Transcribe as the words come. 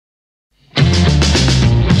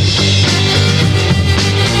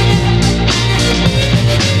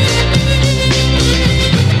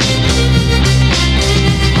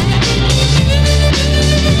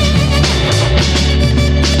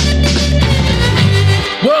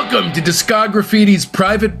Welcome to Discograffiti's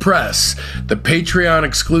Private Press, the Patreon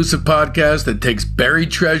exclusive podcast that takes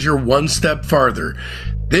buried treasure one step farther.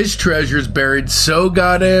 This treasure's buried so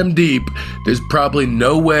goddamn deep, there's probably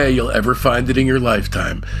no way you'll ever find it in your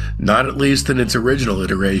lifetime. Not at least in its original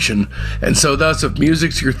iteration. And so thus, if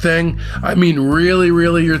music's your thing, I mean really,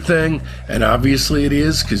 really your thing, and obviously it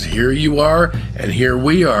is, because here you are, and here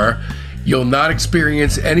we are, you'll not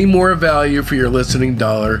experience any more value for your listening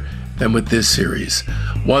dollar than with this series.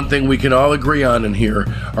 One thing we can all agree on in here,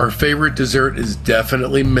 our favorite dessert is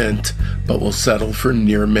definitely mint, but we'll settle for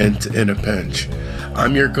near mint in a pinch.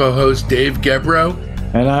 I'm your co-host, Dave Gebrow.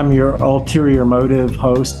 And I'm your ulterior motive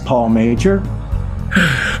host, Paul Major.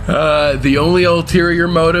 The only ulterior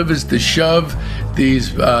motive is to shove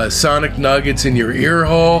these sonic nuggets in your ear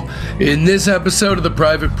hole. In this episode of the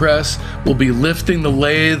Private Press, we'll be lifting the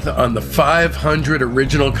lathe on the 500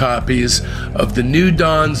 original copies of the New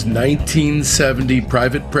Dawn's 1970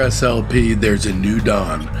 Private Press LP, There's a New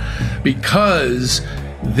Dawn. Because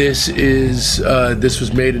this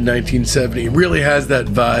was made in 1970. It really has that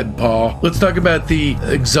vibe, Paul. Let's talk about the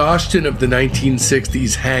exhaustion of the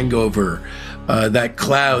 1960s hangover, that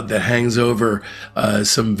cloud that hangs over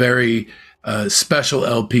some very special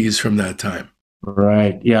LPs from that time.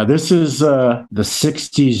 Right. Yeah, this is the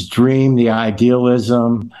 60s dream, the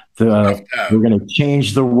idealism, we're going to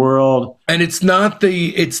change the world. And it's not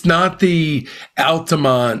the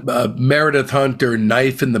Altamont, Meredith Hunter,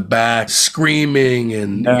 knife in the back, screaming,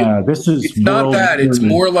 and this is it's not that. It's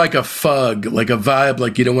more like a fug, like a vibe,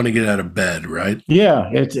 like you don't want to get out of bed, right? Yeah,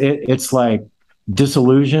 it's like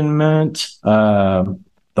disillusionment.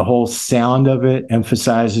 The whole sound of it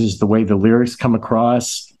emphasizes the way the lyrics come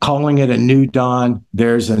across. Calling it a new dawn,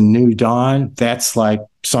 there's a new dawn. That's like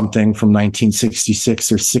something from 1966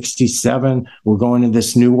 or 67. We're going to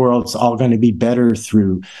this new world. It's all going to be better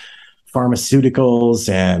through pharmaceuticals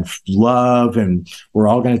and love, and we're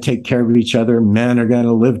all going to take care of each other. Men are going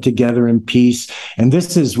to live together in peace. And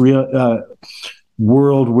this is real.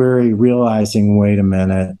 World weary, realizing, wait a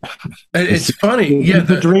minute. It's funny. Yeah,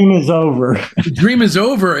 the dream is over. The dream is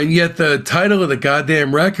over, and yet the title of the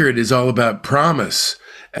goddamn record is all about promise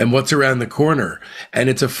and what's around the corner. And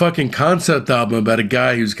it's a fucking concept album about a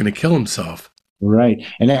guy who's going to kill himself. Right.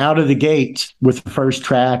 And out of the gate with the first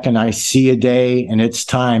track, and I see a day and it's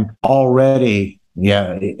time already.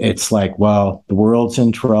 Yeah, it's like, well, the world's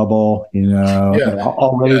in trouble,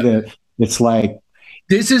 already. It's like,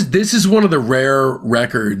 This is one of the rare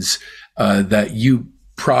records that you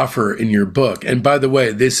proffer in your book. And by the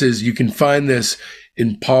way, you can find this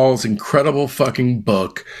in Paul's incredible fucking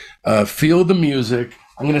book, Feel the Music.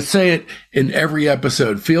 I'm going to say it in every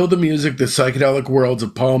episode. Feel the Music, The Psychedelic Worlds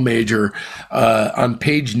of Paul Major. On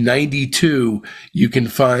page 92, you can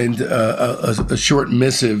find a short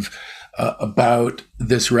missive about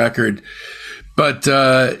this record. But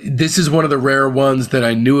this is one of the rare ones that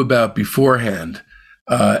I knew about beforehand.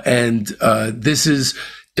 This is,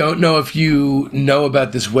 don't know if you know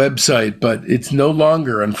about this website, but it's no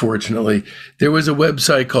longer, unfortunately. There was a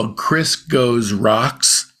website called Chris Goes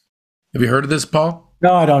Rocks. Have you heard of this, Paul?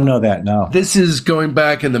 No, I don't know that, no. This is going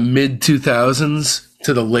back in the mid 2000s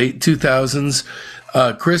to the late 2000s.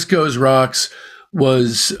 Chris Goes Rocks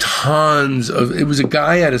was it was a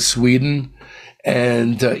guy out of Sweden.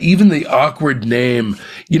 And even the awkward name,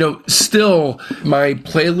 still my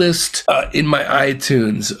playlist in my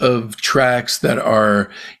iTunes of tracks that are,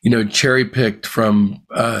 cherry picked from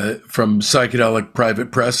psychedelic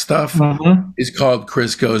Private Press stuff is called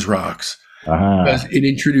Chris Goes Rocks. Because it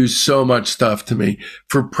introduced so much stuff to me.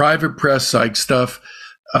 For Private Press psych stuff,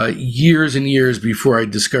 years and years before I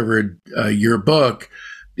discovered your book,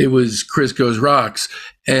 it was Chris Goes Rocks.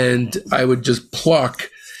 And I would just pluck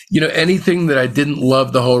anything that I didn't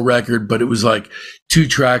love the whole record, but it was like two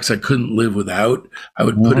tracks I couldn't live without, I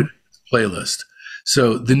would put it in the playlist.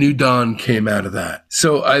 So The New Dawn came out of that.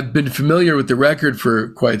 So I've been familiar with the record for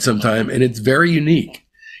quite some time, and it's very unique.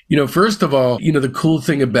 First of all, the cool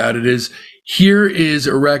thing about it is here is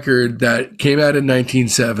a record that came out in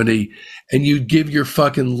 1970, and you give your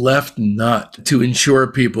fucking left nut to ensure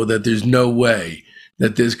people that there's no way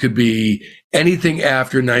that this could be anything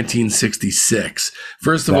after 1966.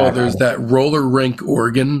 First of all, there's that roller rink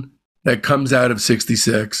organ that comes out of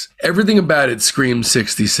 66. Everything about it screams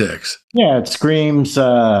 66. Yeah, it screams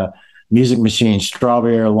Music Machine,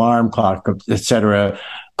 Strawberry Alarm Clock, etc.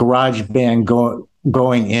 Garage band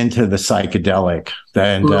going into the psychedelic.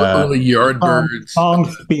 And early Yardbirds.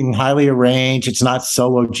 Songs being highly arranged. It's not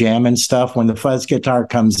solo jam and stuff. When the fuzz guitar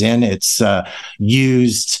comes in, it's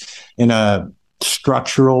used in a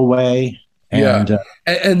structural way. Yeah.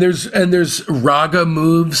 And And there's raga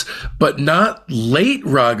moves, but not late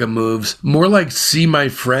raga moves, more like See My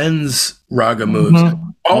Friends raga moves.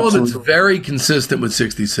 All of it's absolutely, very consistent with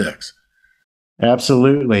 66.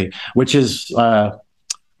 absolutely, which is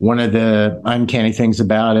one of the uncanny things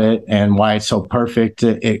about it, and why it's so perfect.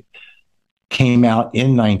 It came out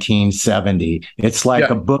in 1970. It's like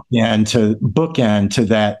Yeah. a bookend to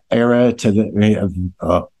that era, to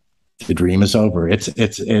the dream is over. Yeah.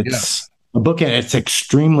 It's a bookend. It's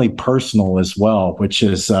extremely personal as well, which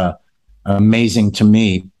is amazing to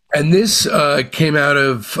me. And this came out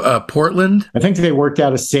of Portland. I think they worked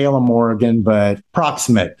out of Salem, Oregon, but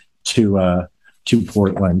proximate to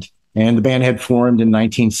Portland. And the band had formed in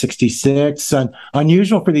 1966. And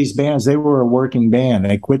unusual for these bands, they were a working band.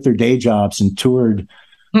 They quit their day jobs and toured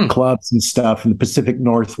Hmm. clubs and stuff in the Pacific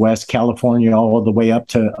Northwest, California, all the way up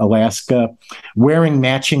to Alaska, wearing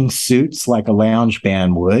matching suits like a lounge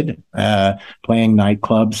band would, playing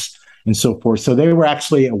nightclubs and so forth. So they were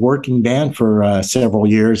actually a working band for several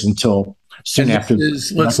years until soon And after.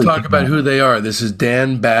 let's talk about who they are. This is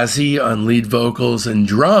Dan Bazzi on lead vocals and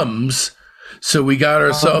drums. So we got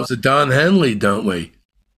ourselves a Don Henley, don't we?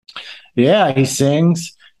 Yeah, he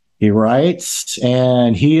sings, he writes,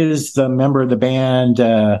 and he is the member of the band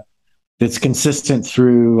that's consistent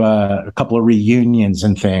through a couple of reunions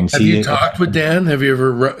and things. Have you talked with Dan? Have you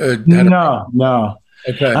ever had No.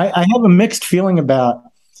 Okay. I have a mixed feeling about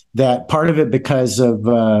that. Part of it because of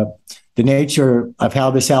the nature of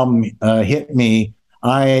how this album hit me.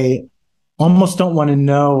 I almost don't want to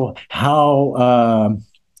know how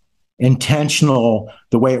intentional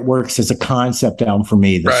the way it works as a concept album for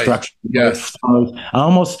me. The Right. structure. Yes. I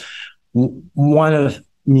almost want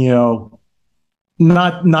to,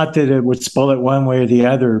 not that it would spoil it one way or the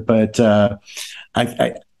other, but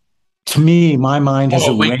I to me, my mind has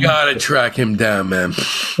we got to track him down, man.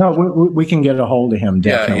 No, we can get a hold of him.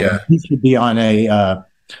 Definitely, Yeah. he should be on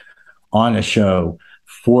a show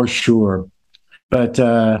for sure. But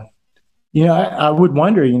I would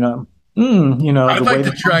wonder, I'd the like way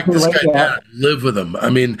to track this guy down and live with him. I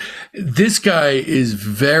mean, this guy is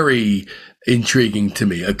very intriguing to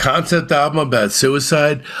me. A concept album about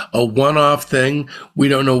suicide, a one-off thing. We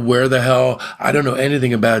don't know where the hell. I don't know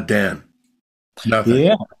anything about Dan. Nothing.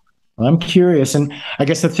 Yeah, I'm curious, and I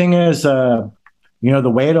guess the thing is, the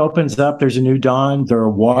way it opens up, there's a new dawn. There are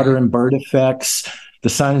water and bird effects. The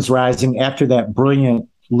sun is rising after that brilliant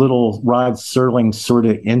little Rod Serling sort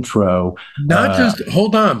of intro. Not just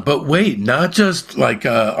hold on, but wait, not just like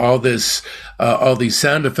all these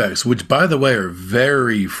sound effects, which by the way are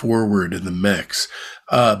very forward in the mix.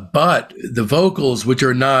 But the vocals, which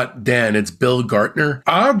are not Dan, it's Bill Gartner.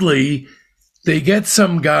 Oddly, they get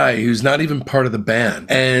some guy who's not even part of the band,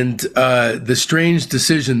 and the strange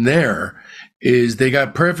decision there is they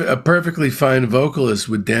got a perfectly fine vocalist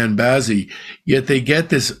with Dan Bazzi, yet they get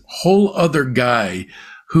this whole other guy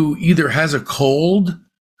who either has a cold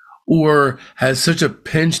or has such a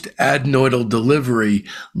pinched adenoidal delivery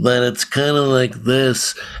that it's kind of like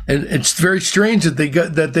this. And it's very strange that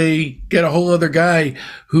they get a whole other guy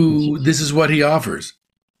who this is what he offers.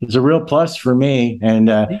 It's a real plus for me. And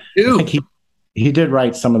I think he did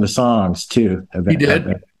write some of the songs too. He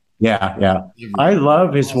did? Yeah. I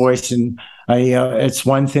love his voice. And it's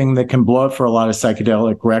one thing that can blow up for a lot of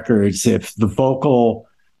psychedelic records. If the vocal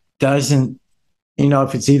doesn't,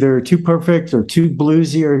 if it's either too perfect or too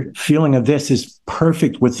bluesy, or feeling of this is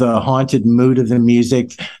perfect with the haunted mood of the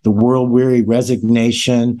music, the world weary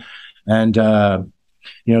resignation, and the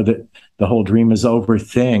whole dream is over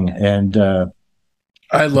thing. And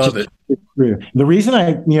I love it. The reason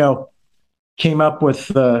I came up with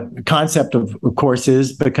the concept of course,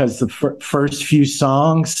 is because the first few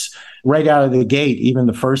songs, right out of the gate, even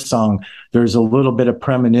the first song, there's a little bit of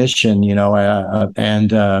premonition,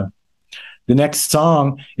 and the next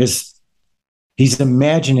song is he's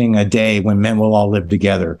imagining a day when men will all live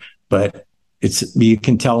together, but you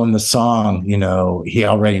can tell in the song, he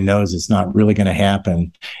already knows it's not really going to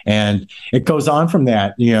happen. And it goes on from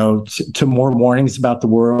that, to more warnings about the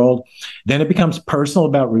world. Then it becomes personal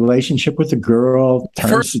about relationship with the girl.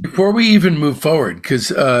 Before we even move forward,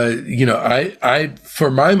 because, I,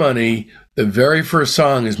 for my money, the very first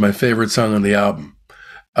song is my favorite song on the album.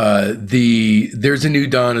 There's a New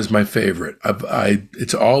Dawn is my favorite.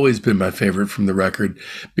 It's always been my favorite from the record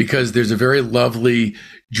because there's a very lovely,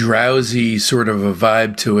 drowsy sort of a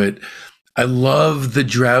vibe to it. I love the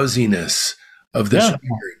drowsiness of this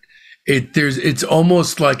record. It's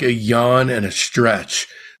almost like a yawn and a stretch.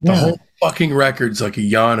 The whole fucking record's like a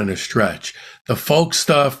yawn and a stretch. The folk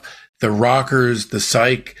stuff, the rockers, the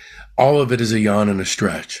psych, all of it is a yawn and a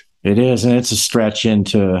stretch. It is, and it's a stretch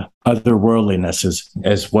into otherworldliness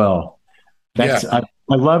as well. Yeah.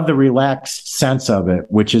 I love the relaxed sense of it,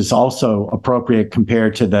 which is also appropriate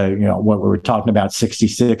compared to the, what we were talking about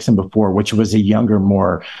 66 and before, which was a younger,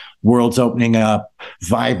 more worlds opening up,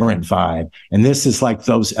 vibrant vibe. And this is like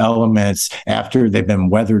those elements after they've been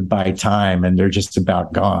weathered by time and they're just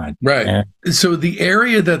about gone. Right. And So the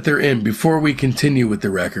area that they're in, before we continue with the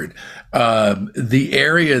record, the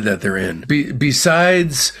area that they're in,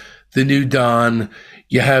 besides the New Dawn,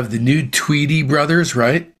 you have the new Tweedy Brothers,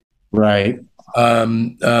 right? right.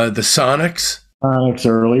 The Sonics. Sonics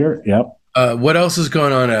earlier. Yep. What else is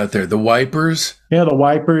going on out there? The Wipers. Yeah, the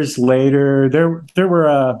Wipers later. There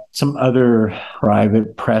were some other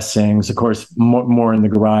private pressings, of course, more in the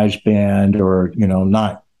garage band or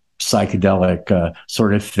not psychedelic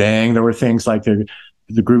sort of thing. There were things like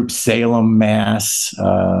the group Salem Mass,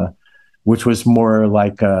 which was more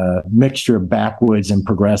like a mixture of backwoods and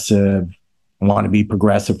progressive. Want to be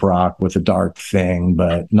progressive rock with a dark thing,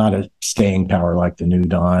 but not a staying power like the New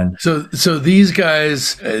Dawn. So these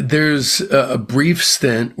guys, there's a brief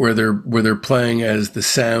stint where they're playing as the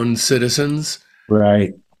Sound Citizens,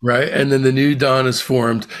 right? And then the New Dawn is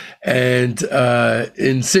formed, and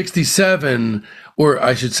in '67, or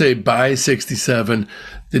I should say by '67,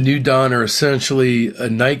 the New Dawn are essentially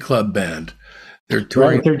a nightclub band. They're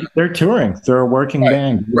touring. Right, they're touring. They're a working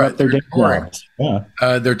band. Right. They're touring.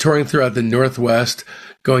 Yeah. They're touring throughout the Northwest,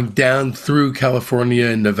 going down through California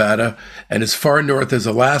and Nevada, and as far north as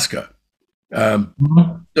Alaska.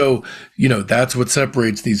 So, that's what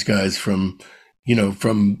separates these guys from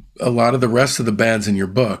a lot of the rest of the bands in your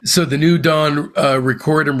book. So the New Dawn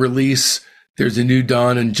record and release, there's a New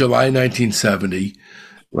Dawn in July 1970.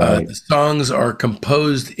 Right. The songs are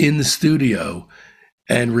composed in the studio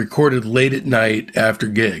and recorded late at night after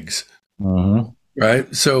gigs.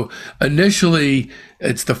 Right. So initially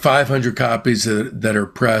it's the 500 copies that are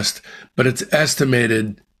pressed, but it's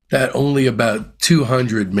estimated that only about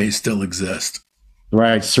 200 may still exist.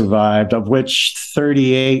 Right. Survived, of which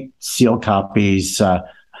 38 sealed copies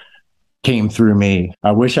came through me.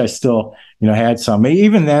 I wish I still, had some.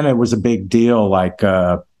 Even then it was a big deal. Like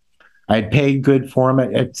I'd paid good for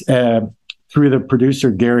them through the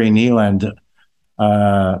producer, Gary Nealand.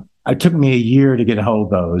 It took me a year to get a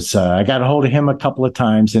hold of those. I got a hold of him a couple of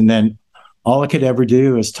times, and then all I could ever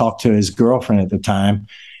do is talk to his girlfriend at the time.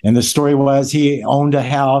 And the story was he owned a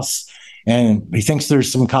house, and he thinks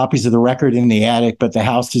there's some copies of the record in the attic, but the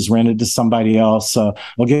house is rented to somebody else. So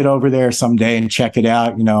we'll get over there someday and check it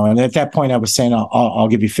out, And at that point, I was saying, I'll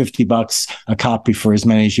give you $50 a copy for as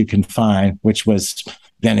many as you can find, which was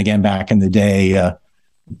then again back in the day.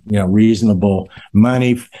 Reasonable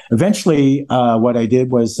money. Eventually, what I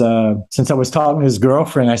did was, since I was talking to his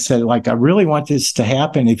girlfriend, I said, I really want this to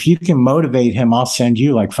happen. If you can motivate him, I'll send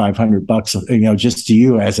you like $500, just to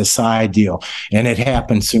you as a side deal. And it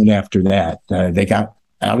happened soon after that. They got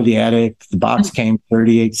out of the attic. The box came,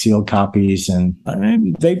 38 sealed copies, and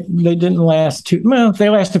they didn't last they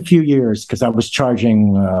last a few years because I was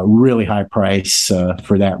charging a really high price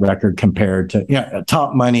for that record compared to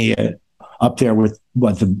top money up there with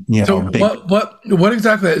what the So what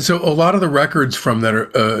exactly? So a lot of the records from that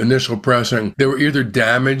initial pressing, they were either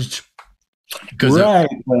damaged because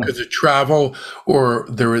of travel, or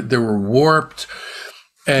they were warped.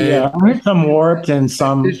 And some warped and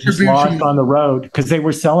some just lost on the road because they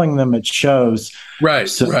were selling them at shows. Right,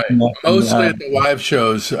 right. Mostly at the live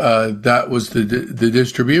shows. That was the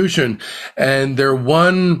distribution, and their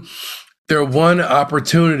one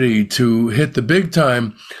opportunity to hit the big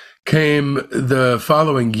time came the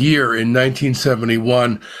following year in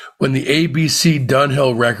 1971 when the ABC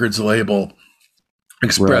Dunhill Records label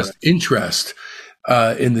expressed interest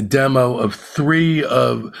in the demo of three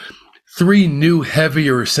new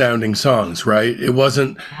heavier sounding songs. Right, it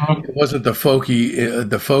wasn't the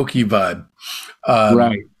folky vibe,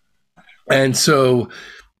 right? And so,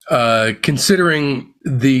 considering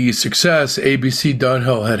the success ABC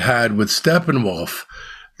Dunhill had with Steppenwolf,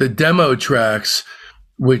 the demo tracks,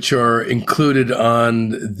 which are included on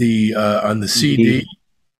the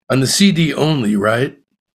CD only, right?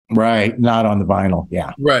 Right, not on the vinyl.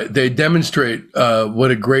 Yeah, right. They demonstrate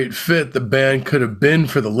what a great fit the band could have been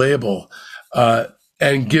for the label,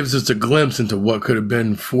 and gives us a glimpse into what could have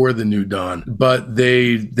been for the New Dawn. But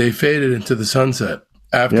they faded into the sunset.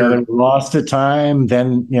 After they lost to time,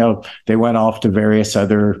 then they went off to various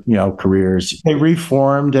other careers. They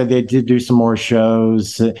reformed. They did do some more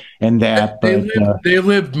shows and that. They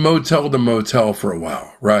lived motel to motel for a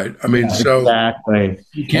while, right? I mean, exactly.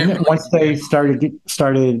 Once they started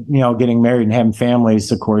getting married and having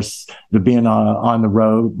families, of course, the being on the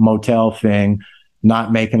road motel thing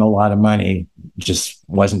not making a lot of money just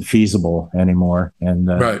wasn't feasible anymore. And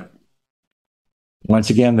Right. once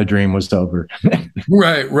again, the dream was over.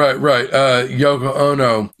 Right. Yoko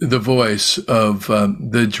Ono, the voice of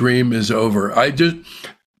The Dream is Over.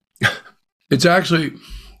 It's actually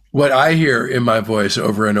what I hear in my voice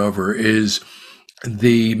over and over is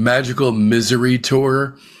the Magical Misery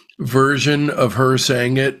Tour version of her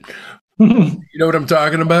saying it. You know what I'm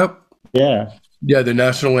talking about? Yeah. Yeah, the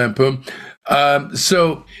National Lampoon.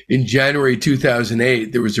 So in January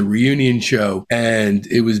 2008, there was a reunion show, and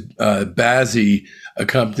it was Bazzi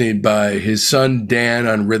accompanied by his son Dan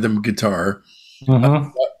on rhythm guitar,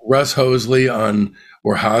 Russ Hosley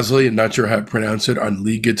or Hosley, I'm not sure how to pronounce it, on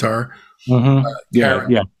lead guitar. Karen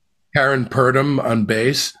Purdom on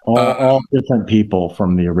bass. All different people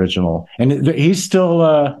from the original. And he's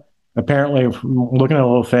still apparently, looking at a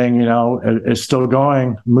little thing, is still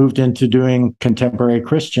going, moved into doing contemporary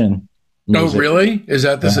Christian music. Oh, really? Is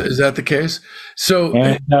that the case? So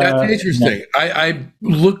that's interesting. I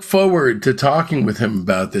look forward to talking with him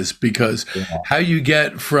about this, because how you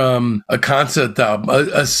get from a concept album,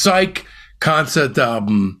 a psych concept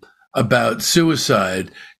album about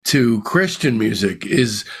suicide, to Christian music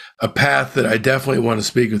is a path that I definitely want to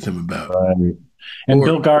speak with him about. Right. And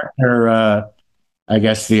Bill Gartner, I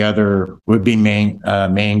guess the other would be main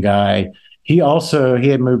guy. He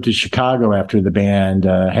had moved to Chicago after the band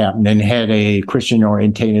happened, and had a Christian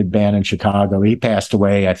orientated band in Chicago. He passed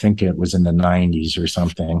away, I think it was in the 90s or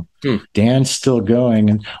something. Dan's still going.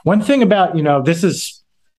 And one thing about, this is,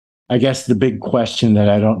 I guess, the big question that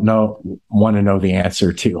I want to know the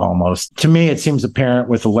answer to almost. To me, it seems apparent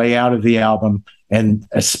with the layout of the album, and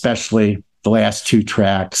especially the last two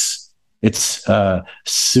tracks. It's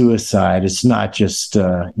suicide. It's not just,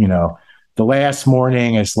 the last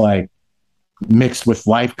morning is like mixed with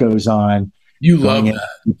Life Goes On. You love that.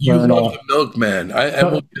 You love the Milkman. I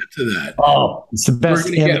will get to that. Oh, it's the best.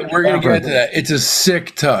 We're going to get to that. It's a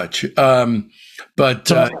sick touch. So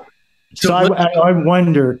I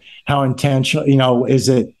wonder how intentional, is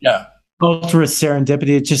it ultra serendipity?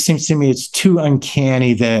 It just seems to me it's too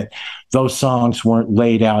uncanny that those songs weren't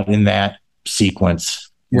laid out in that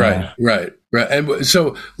sequence. Right. And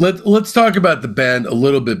so let's talk about the band a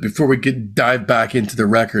little bit before we dive back into the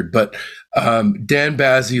record. But Dan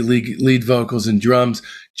Bazzi, lead vocals and drums,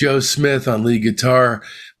 Joe Smith on lead guitar,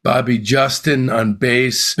 Bobby Justin on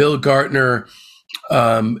bass, Bill Gartner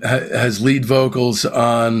has lead vocals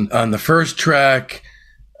on the first track,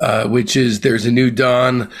 which is There's a New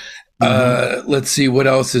Dawn. Let's see, what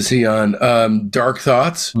else is he on? Dark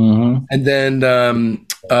Thoughts. And then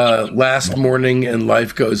Last Morning and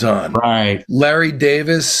Life Goes On. Right. Larry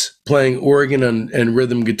Davis playing organ and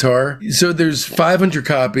rhythm guitar. So there's 500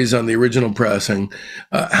 copies on the original pressing.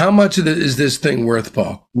 How much is this thing worth,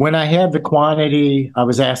 Paul? When I had the quantity, I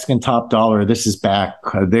was asking top dollar. This is back.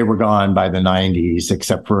 They were gone by the 90s,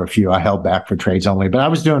 except for a few I held back for trades only. But I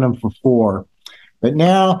was doing them for $4. But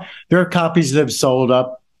now there are copies that have sold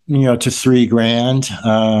up, to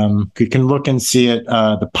 $3,000. You can look and see it,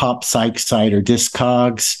 the Pop Psych site or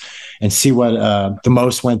Discogs, and see what the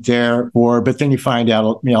most went there for. But then you find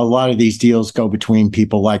out, a lot of these deals go between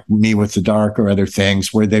people like Me with the Dark or other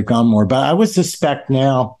things where they've gone more. But I would suspect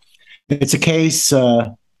now it's a case,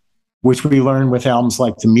 which we learned with albums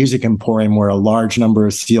like the Music Emporium, where a large number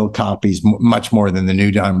of sealed copies, much more than the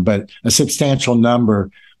New Dawn, but a substantial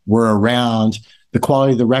number were around. The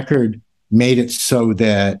quality of the record made it so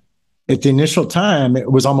that at the initial time,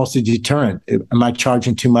 it was almost a deterrent. Am I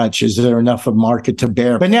charging too much? Is there enough of market to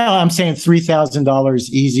bear? But now I'm saying $3,000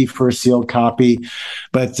 easy for a sealed copy.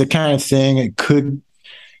 But the kind of thing it could,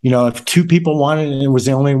 if two people wanted it and it was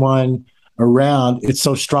the only one around, it's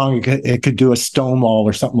so strong it could do a Stonewall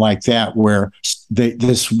or something like that, where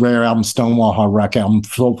this rare album, Stonewall Hard Rock album,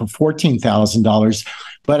 sold for $14,000.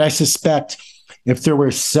 But I suspect if there were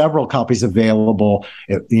several copies available,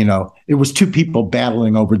 it was two people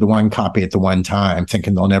battling over the one copy at the one time,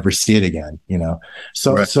 thinking they'll never see it again,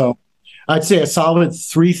 So, right. So I'd say a solid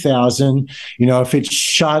 3,000, if it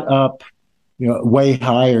shot up, way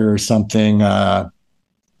higher or something,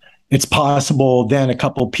 it's possible then a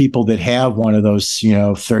couple people that have one of those,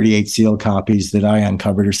 38 sealed copies that I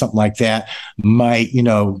uncovered or something like that might,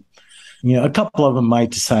 a couple of them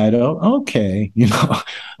might decide, okay,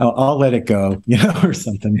 I'll let it go, or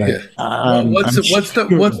something. But what's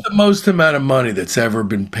the most amount of money that's ever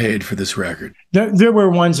been paid for this record? There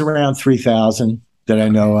were ones around 3,000 that I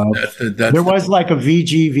know of. That's There was like a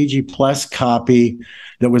VG Plus copy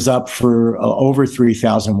that was up for over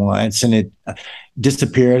 3,000 once, and it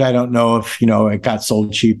disappeared. I don't know if it got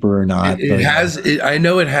sold cheaper or not. it has. I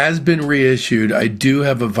know it has been reissued. I do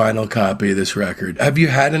have a vinyl copy of this record. Have you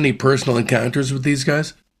had any personal encounters with these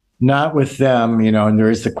guys? Not with them, and there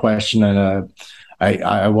is the question, and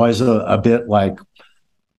I was a bit like,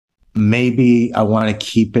 maybe I want to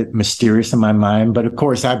keep it mysterious in my mind. But of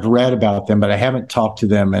course, I've read about them, but I haven't talked to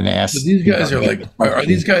them and But asked. these guys are like, are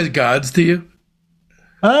these guys gods to you?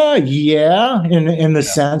 Yeah, in the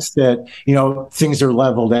sense that things are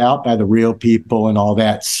leveled out by the real people and all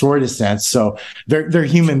that sort of sense. So they're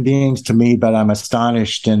human beings to me, but I'm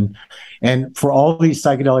astonished. And for all these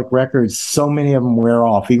psychedelic records, so many of them wear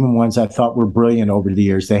off, even ones I thought were brilliant over the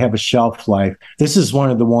years. They have a shelf life. This is one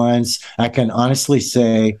of the ones I can honestly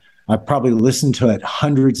say I've probably listened to it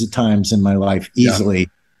hundreds of times in my life easily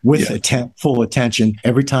with full attention.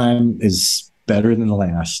 Every time is better than the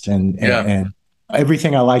last. And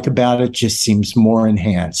everything I like about it just seems more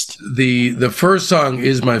enhanced. The first song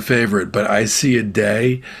is my favorite, but I See a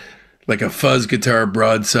Day, like a fuzz guitar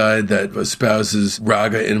broadside that espouses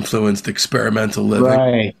raga-influenced experimental living.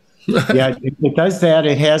 Right. Yeah, it does that.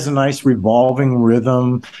 It has a nice revolving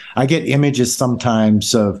rhythm. I get images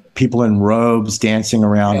sometimes of people in robes dancing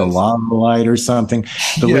around a lava light or something.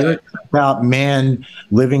 The lyrics about men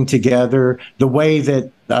living together, the way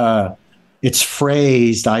that it's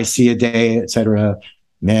phrased, I see a day, etc.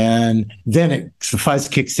 Man, then the fuzz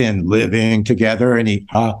kicks in, living together, and he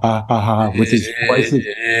ha ha ha ha with his voices.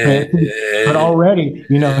 But already,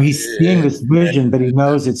 he's seeing this vision, but he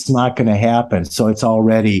knows it's not going to happen. So it's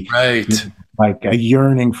already like a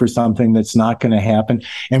yearning for something that's not going to happen.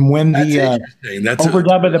 And when the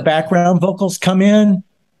overdub of the background vocals come in,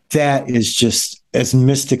 that is just as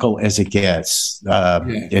mystical as it gets.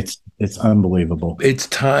 It's unbelievable. It's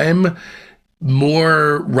time.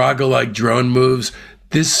 More raga-like drone moves.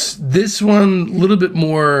 This one a little bit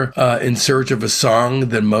more in search of a song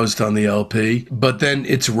than most on the LP. But then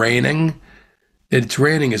It's Raining. It's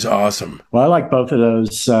Raining is awesome. Well, I like both of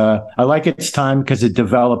those. I like It's Time because it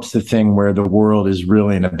develops the thing where the world is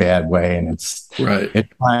really in a bad way, and it's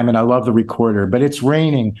time. And I love the recorder. But It's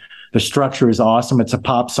Raining. The structure is awesome. It's a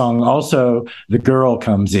pop song. Also, the girl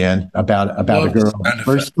comes in about a girl.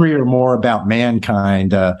 First three or more about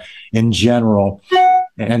mankind in general,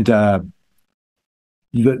 and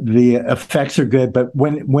the effects are good. But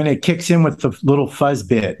when it kicks in with the little fuzz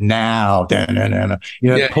bit, now,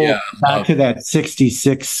 it pulls back to that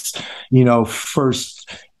 66, first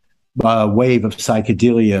wave of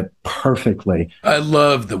psychedelia perfectly. I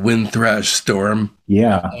love the Wind Thrash Storm.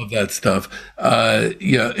 Yeah. I love that stuff.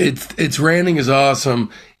 It's Raining is awesome.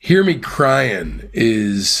 Hear Me Crying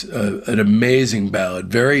is an amazing ballad.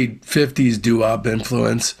 Very 50s doo-wop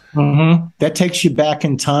influence. Mm-hmm. That takes you back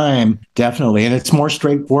in time, definitely. And it's more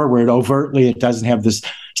straightforward. Overtly, it doesn't have this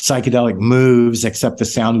psychedelic moves except the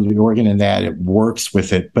sound of the organ and that. It works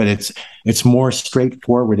with it, but it's more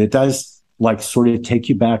straightforward. It does sort of take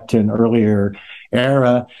you back to an earlier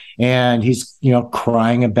era. And he's,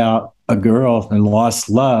 crying about a girl and lost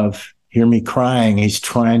love. Hear Me Crying. He's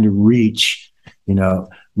trying to reach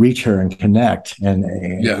her and connect. And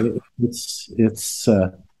it's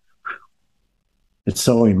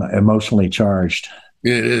so emotionally charged.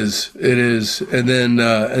 It is. And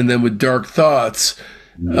then with Dark Thoughts,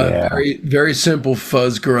 very, very simple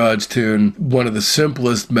fuzz garage tune, one of the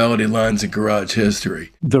simplest melody lines in garage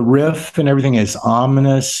history. The riff and everything is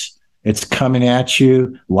ominous. It's coming at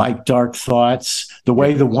you like Dark Thoughts. The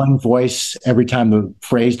way the one voice, every time the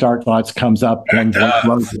phrase Dark Thoughts comes up, one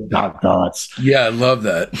voice Dark Thoughts. Yeah, I love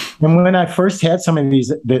that. And when I first had some of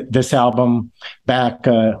this album back,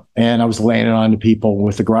 and I was laying it on to people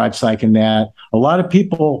with the garage psych and that, a lot of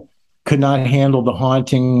people could not handle the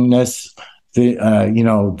hauntingness. They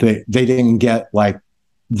didn't get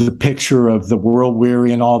the picture of the world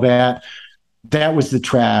weary and all that. That was the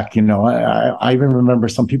track, I even remember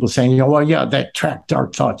some people saying, that track,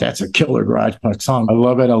 Dark Thought, that's a killer garage punk song. I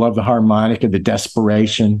love it. I love the harmonica, the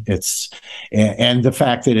desperation. And the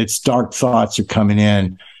fact that it's Dark Thoughts are coming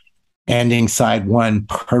in, ending side one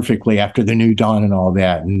perfectly after the New Dawn and all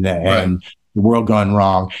that. And the world gone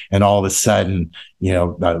wrong. And all of a sudden,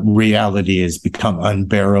 reality has become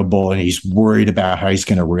unbearable and he's worried about how he's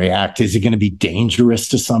going to react. Is it going to be dangerous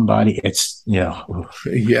to somebody? It's,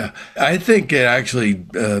 Yeah. I think it actually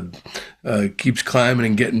keeps climbing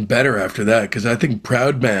and getting better after that. Cause I think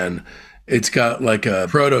Proud Man, it's got like a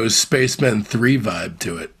proto Spaceman 3 vibe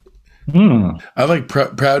to it. I like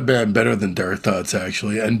Proud Man better than Dark Thoughts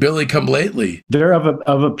actually. And Billy Come Lately. They're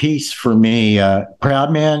of a piece for me.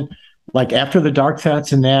 Proud Man like after the Dark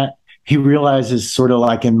Thoughts and that, he realizes, sort of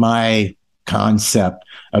like in my concept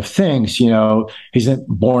of things, he's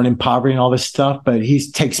born in poverty and all this stuff, but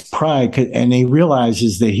he takes pride, and he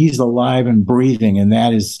realizes that he's alive and breathing, and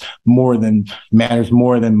that is matters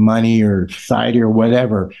more than money or society or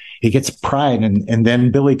whatever. He gets pride. And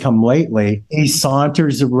then Billy Come Lately, he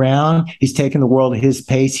saunters around, he's taking the world at his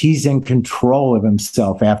pace, he's in control of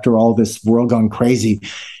himself after all this world gone crazy.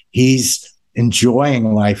 He's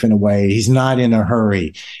enjoying life in a way. He's not in a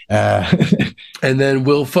hurry. And then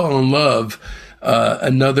We'll Fall in Love,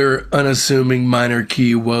 another unassuming minor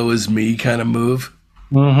key, woe is me kind of move.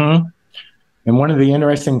 Mm-hmm. And one of the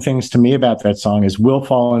interesting things to me about that song is We'll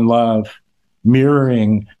Fall in Love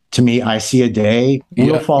mirroring to me I See a Day.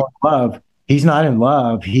 We'll Fall in Love. He's not in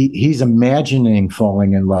love. He's imagining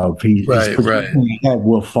falling in love. He's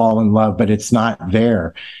will fall in love, but it's not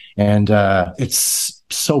there. And it's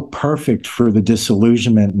so perfect for the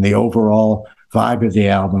disillusionment and the overall vibe of the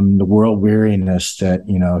album, the world weariness that,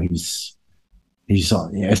 he's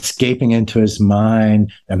escaping into his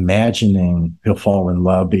mind, imagining he'll fall in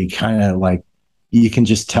love, but he kind of like, you can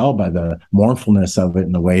just tell by the mournfulness of it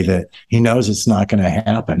in the way that he knows it's not going to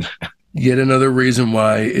happen. Yet another reason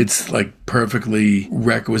why it's like perfectly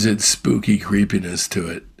requisite spooky creepiness to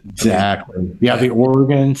it. Exactly. The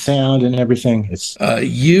organ sound and everything. It's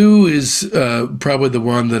You is probably the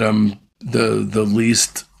one that I'm the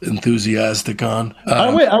least enthusiastic on. I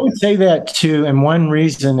would say that too. And one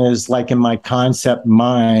reason is, like, in my concept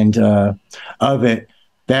mind of it,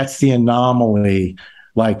 that's the anomaly.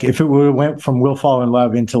 Like, if it would have went from We'll Fall in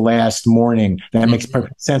Love into Last Morning, that makes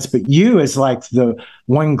perfect sense. But You is like the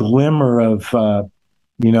one glimmer of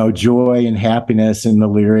joy and happiness in the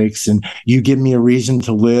lyrics, and You Give Me a Reason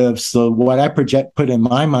to Live. So what I put in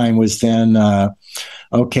my mind was then,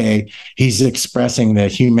 okay, he's expressing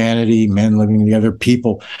that humanity, men living together,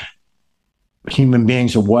 human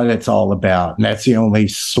beings are what it's all about. And that's the only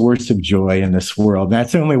source of joy in this world. And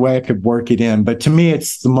that's the only way I could work it in. But to me,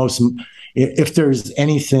 it's the most, if there's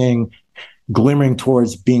anything glimmering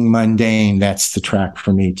towards being mundane, that's the track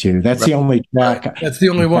for me too. That's the only track. That's the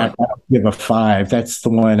only one. I don't give a 5. That's the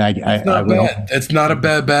one I bad. It's not a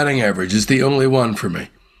bad batting average. It's the only one for me.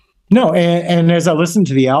 No, and as I listen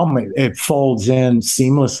to the album, it folds in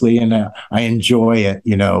seamlessly, and I enjoy it.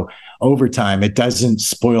 Over time, it doesn't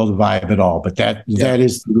spoil the vibe at all. But that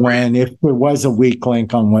is when, if there was a weak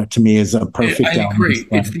link on what to me is a perfect album. I agree.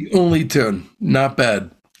 It's the only tune. Not bad.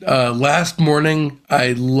 Last Morning,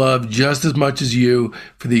 I love just as much as you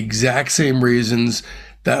for the exact same reasons.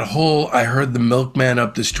 That whole, I heard the milkman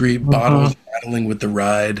up the street, bottles rattling with the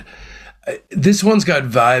ride. This one's got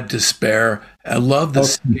vibe to spare. I love the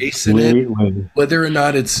space in it, whether or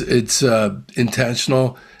not it's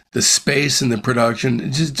intentional. The space and the production,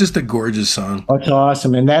 it's just a gorgeous song. That's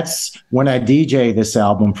awesome. And that's when I DJ this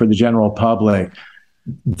album for the general public.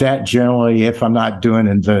 That generally, if I'm not doing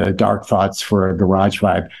the Dark Thoughts for a garage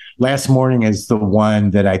vibe, Last Morning is the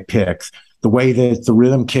one that I pick. The way that the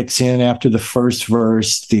rhythm kicks in after the first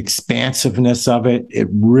verse, the expansiveness of it, it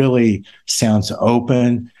really sounds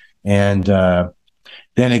open. And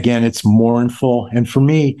then again, it's mournful. And for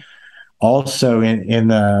me, also in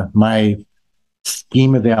my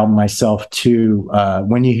scheme of the album myself too,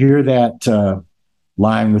 when you hear that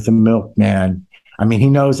line with the milkman, I mean, he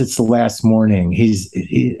knows it's the last morning.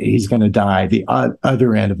 He's going to die. The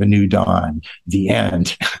other end of a new dawn, the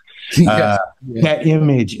end. That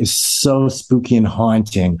image is so spooky and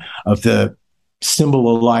haunting of the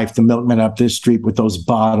symbol of life, the milkman up this street with those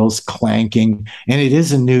bottles clanking. And it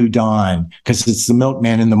is a new dawn because it's the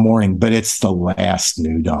milkman in the morning, but it's the last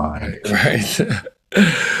new dawn. Right.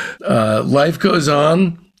 Life Goes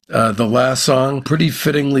On, the last song, pretty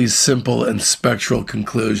fittingly simple and spectral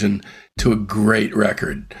conclusion to a great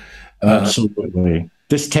record. Absolutely.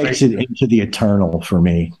 This takes it into the eternal for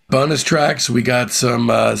me. Bonus tracks, we got some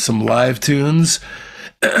live tunes.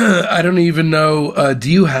 I don't even know.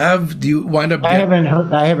 Do you wind up? I haven't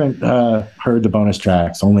heard the bonus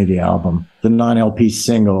tracks. Only the album, the non-LP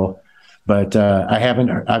single. But I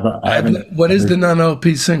haven't. I haven't. What is the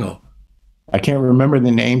non-LP single? I can't remember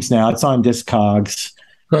the names now. It's on Discogs.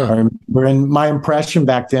 Huh. And my impression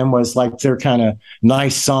back then was like they're kind of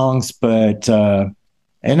nice songs, but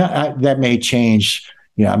that may change.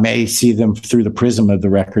 I may see them through the prism of the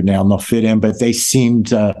record now, and they'll fit in. But they seemed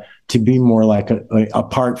to be more like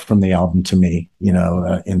apart from the album to me. In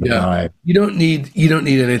the vibe. You don't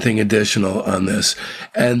need anything additional on this,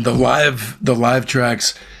 and the live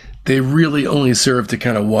tracks, they really only serve to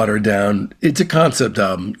kind of water down. It's a concept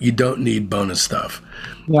album. You don't need bonus stuff.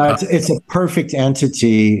 No, it's a perfect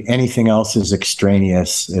entity. Anything else is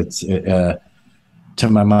extraneous. to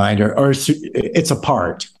my mind, or it's a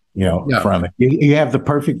part, from it. You have the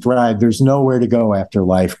perfect ride. There's nowhere to go after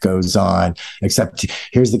life goes on, except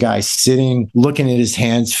here's the guy sitting, looking at his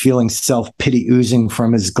hands, feeling self-pity oozing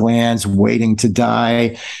from his glands, waiting to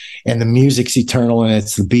die. And the music's eternal, and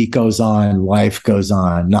the beat goes on, life goes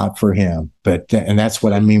on, not for him. And that's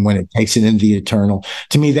what I mean when it takes it into the eternal.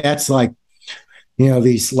 To me, that's like,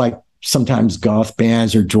 these like sometimes goth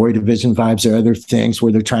bands or Joy Division vibes or other things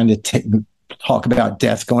where they're trying to talk about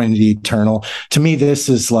death going into the eternal. To me, this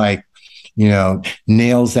is like,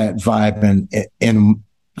 nails that vibe in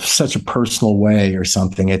such a personal way or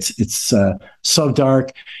something. It's so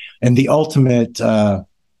dark, and the ultimate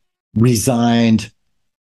resigned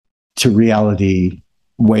to reality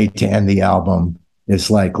way to end the album is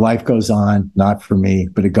like, life goes on, not for me,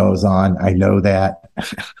 but it goes on. I know that.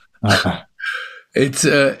 It's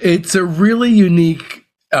a really unique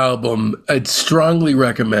album. It's strongly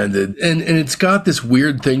recommended. And it's got this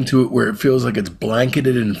weird thing to it where it feels like it's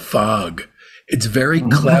blanketed in fog. It's very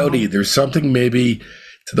cloudy. There's something maybe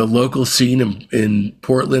to the local scene in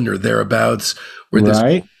Portland or thereabouts where this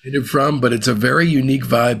is created from, but it's a very unique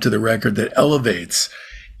vibe to the record that elevates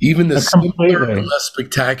even the simpler and less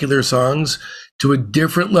spectacular songs to a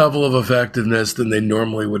different level of effectiveness than they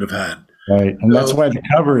normally would have had. Right. And that's why the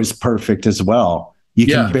cover is perfect as well. You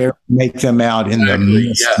can barely make them out in the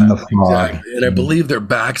mist and the fog. Exactly. And I believe their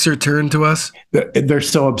backs are turned to us. They're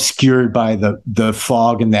so obscured by the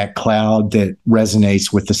fog and that cloud that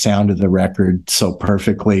resonates with the sound of the record so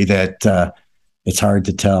perfectly that it's hard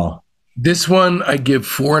to tell. This one I give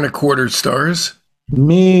 4.25 stars. For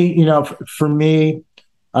me,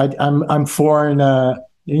 I'm 4 and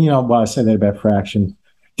well, I say that about fraction.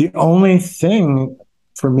 The only thing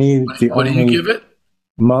for me, what do you give it?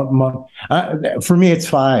 For me, it's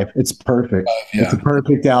 5. It's perfect. It's a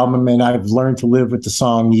perfect album, and I've learned to live with the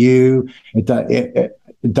song "You." It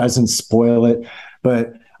doesn't spoil it,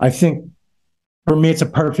 but I think for me, it's a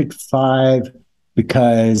perfect 5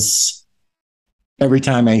 because every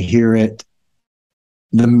time I hear it,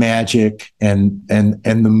 the magic and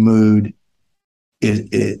the mood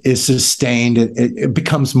is sustained. It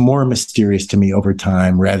becomes more mysterious to me over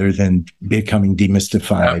time rather than becoming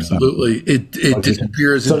demystified. Absolutely. It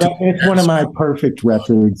disappears. So it's one of my perfect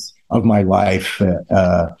records of my life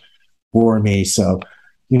for me. So,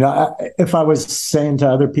 if I was saying to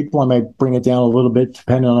other people, I might bring it down a little bit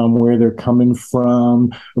depending on where they're coming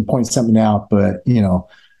from or point something out. But,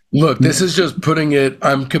 look, this is just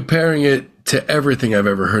I'm comparing it to everything I've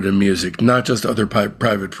ever heard in music, not just other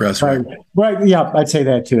private press records. Right. Yeah, I'd say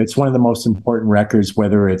that too. It's one of the most important records,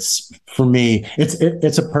 whether it's, for me,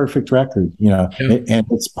 it's a perfect record, and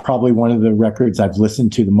it's probably one of the records I've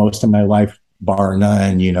listened to the most in my life, bar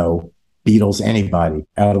none, Beatles, anybody,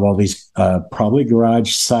 out of all these probably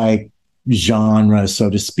garage psych genre, so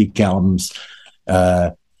to speak, albums.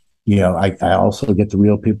 I also get the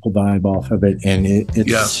Real People vibe off of it, and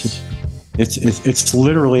it's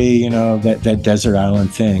literally, that desert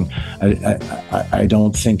island thing. I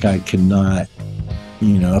don't think I could not,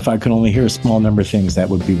 if I could only hear a small number of things, that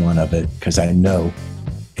would be one of it, because I know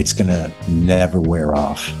it's going to never wear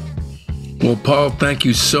off. Well, Paul, thank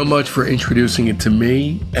you so much for introducing it to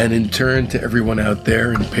me, and in turn to everyone out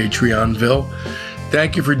there in Patreonville.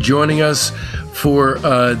 Thank you for joining us for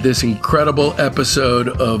this incredible episode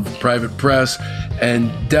of Private Press, and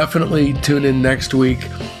definitely tune in next week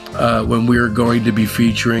when we are going to be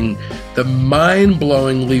featuring the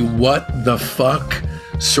mind-blowingly what the fuck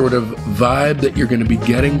sort of vibe that you're going to be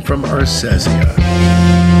getting from Arcesia.